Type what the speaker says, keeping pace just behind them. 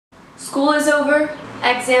School is over,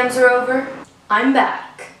 exams are over, I'm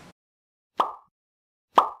back.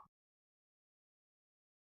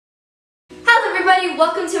 Hello everybody,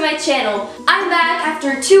 welcome to my channel. I'm back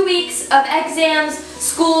after 2 weeks of exams,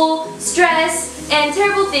 school, stress, and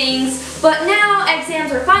terrible things, but now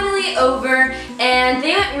exams are finally over and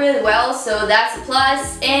they went really well, so that's a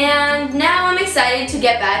plus, and now I'm excited to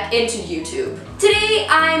get back into YouTube. Today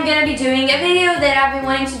I'm going to be doing a video that I've been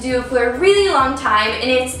wanting to do for a really long time, and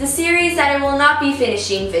it's the series that I will not be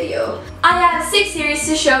finishing video. I have 6 series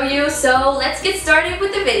to show you, so let's get started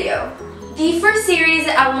with the video. The first series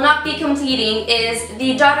I will not be completing is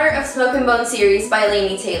the Daughter of Smoke and Bone series by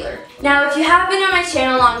Laini Taylor. Now, if you have been on my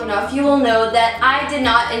channel long enough, you will know that I did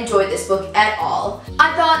not enjoy this book at all.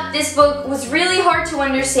 I thought this book was really hard to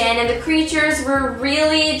understand and the creatures were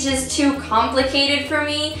really just too complicated for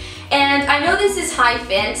me. And I know this is high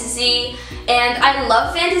fantasy, and I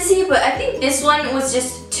love fantasy, but I think this one was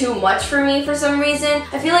just too much for me for some reason.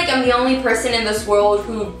 I feel like I'm the only person in this world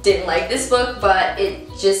who didn't like this book, but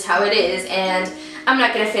it's just how it is, and I'm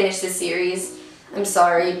not going to finish this series. I'm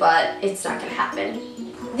sorry, but it's not going to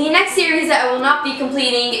happen. The next series that I will not be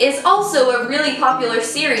completing is also a really popular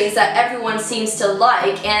series that everyone seems to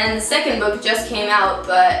like, and the second book just came out,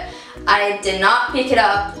 but I did not pick it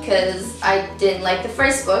up because I didn't like the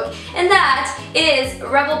first book, and that is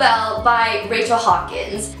Rebel Belle by Rachel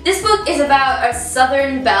Hawkins. This book is about a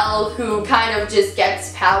Southern belle who kind of just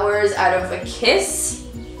gets powers out of a kiss.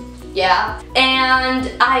 Yeah, and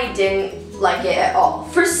I didn't like it at all.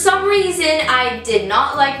 For some reason, I did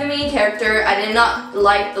not like the main character, I did not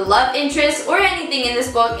like the love interest or anything in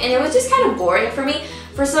this book, and it was just kind of boring for me.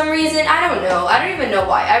 For some reason, I don't know. I don't even know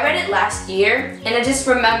why. I read it last year, and I just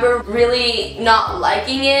remember really not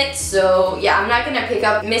liking it. So yeah, I'm not gonna pick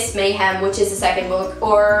up Miss Mayhem, which is the second book,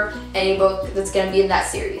 or any book that's gonna be in that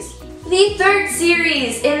series. The third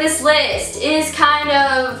series in this list is kind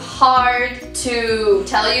of hard to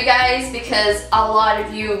tell you guys because a lot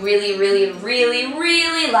of you really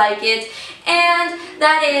like it, and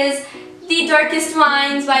that is The Darkest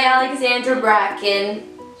Minds by Alexandra Bracken.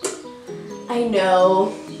 I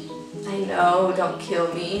know, don't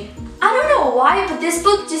kill me. I don't know why, but this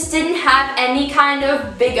book just didn't have any kind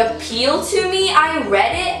of big appeal to me. I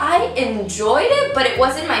read it, I enjoyed it, but it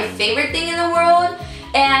wasn't my favorite thing in the world.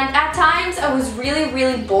 And at times I was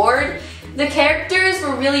really bored. The characters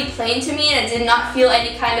were really plain to me and I did not feel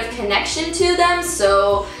any kind of connection to them.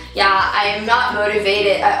 So yeah, I am not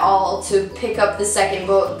motivated at all to pick up the second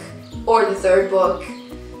book or the third book.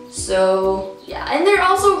 So yeah, and they're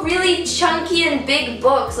also really chunky and big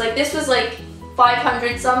books. Like this was like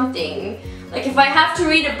 500 something. Like if I have to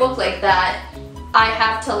read a book like that, I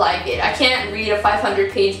have to like it. I can't read a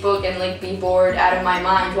 500-page book and like be bored out of my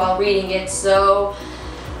mind while reading it, so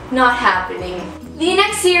not happening. The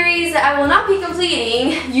next series that I will not be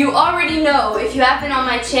completing, you already know if you have been on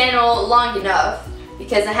my channel long enough,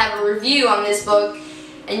 because I have a review on this book,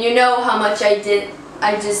 and you know how much I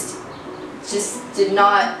just could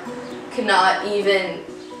not even.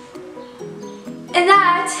 And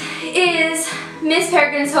that is Miss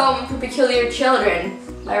Peregrine's Home for Peculiar Children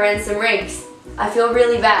by Ransom Riggs. I feel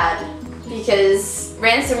really bad because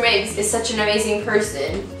Ransom Riggs is such an amazing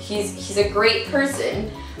person. He's a great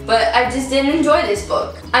person, but I just didn't enjoy this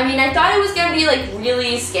book. I mean, I thought it was gonna be like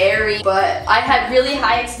really scary, but I had really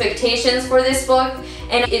high expectations for this book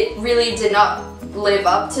and it really did not live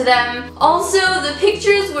up to them. Also, the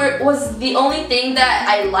pictures was the only thing that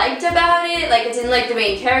I liked about it. Like, I didn't like the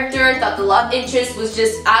main character. I thought the love interest was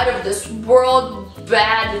just out of this world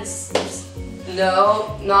bad.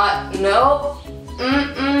 No.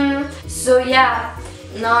 So yeah,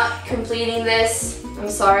 not completing this. I'm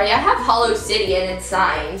sorry. I have Hollow City and it's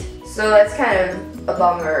signed, so that's kind of a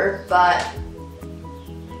bummer, but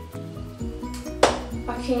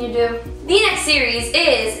what can you do? The next series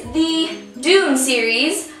is the Dune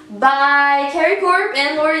series by Carrie Corp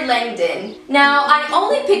and Lori Langdon. Now, I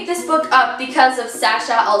only picked this book up because of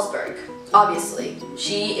Sasha Ellsberg. Obviously,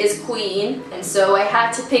 she is queen, and so I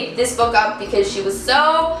had to pick this book up because she was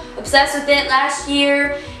so obsessed with it last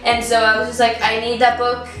year, and so I was just like, I need that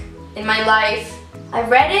book in my life. I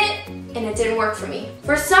read it, and it didn't work for me.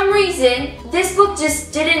 For some reason, this book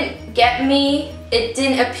just didn't get me. It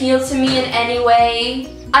didn't appeal to me in any way.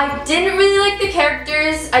 I didn't really like the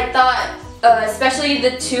characters. I thought, especially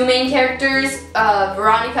the two main characters,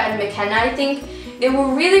 Veronica and McKenna, I think, they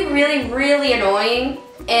were really annoying,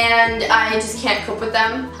 and I just can't cope with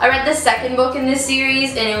them. I read the second book in this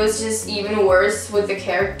series, and it was just even worse with the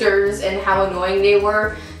characters and how annoying they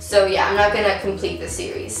were. So yeah, I'm not gonna complete the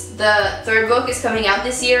series. The third book is coming out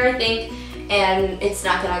this year, I think, and it's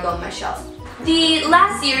not gonna go on my shelf. The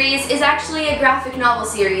last series is actually a graphic novel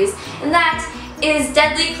series, and that is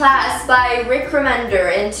Deadly Class by Rick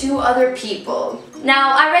Remender and 2 other people.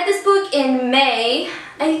 Now, I read this book in May,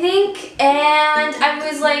 I think, and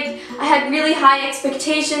I had really high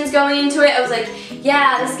expectations going into it. I was like,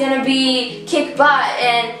 yeah, this is gonna be kick butt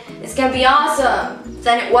and it's gonna be awesome.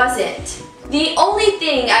 Then it wasn't. The only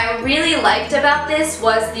thing I really liked about this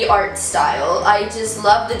was the art style. I just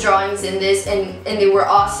loved the drawings in this and they were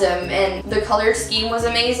awesome, and the color scheme was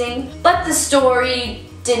amazing. But the story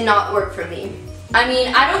did not work for me. I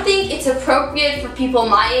mean, I don't think it's appropriate for people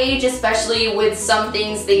my age, especially with some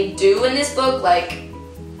things they do in this book, like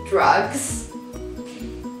drugs.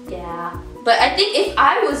 Yeah. But I think if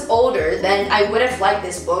I was older, then I would have liked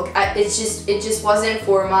this book. It just wasn't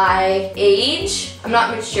for my age. I'm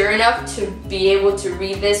not mature enough to be able to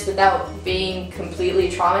read this without being completely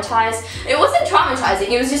traumatized. It wasn't traumatizing,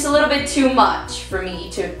 it was just a little bit too much for me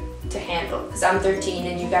to handle, because I'm 13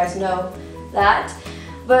 and you guys know that.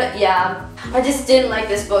 But yeah, I just didn't like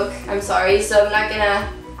this book. I'm sorry, so I'm not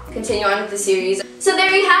gonna continue on with the series. So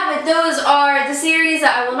there you have it. Those are the series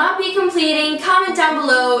that I will not be completing. Comment down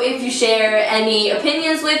below if you share any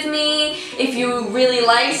opinions with me, if you really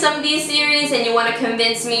like some of these series and you want to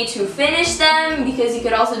convince me to finish them, because you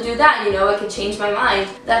could also do that, you know, it could change my mind.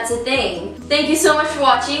 That's a thing. Thank you so much for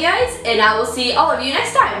watching, guys, and I will see all of you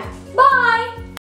next time. Bye!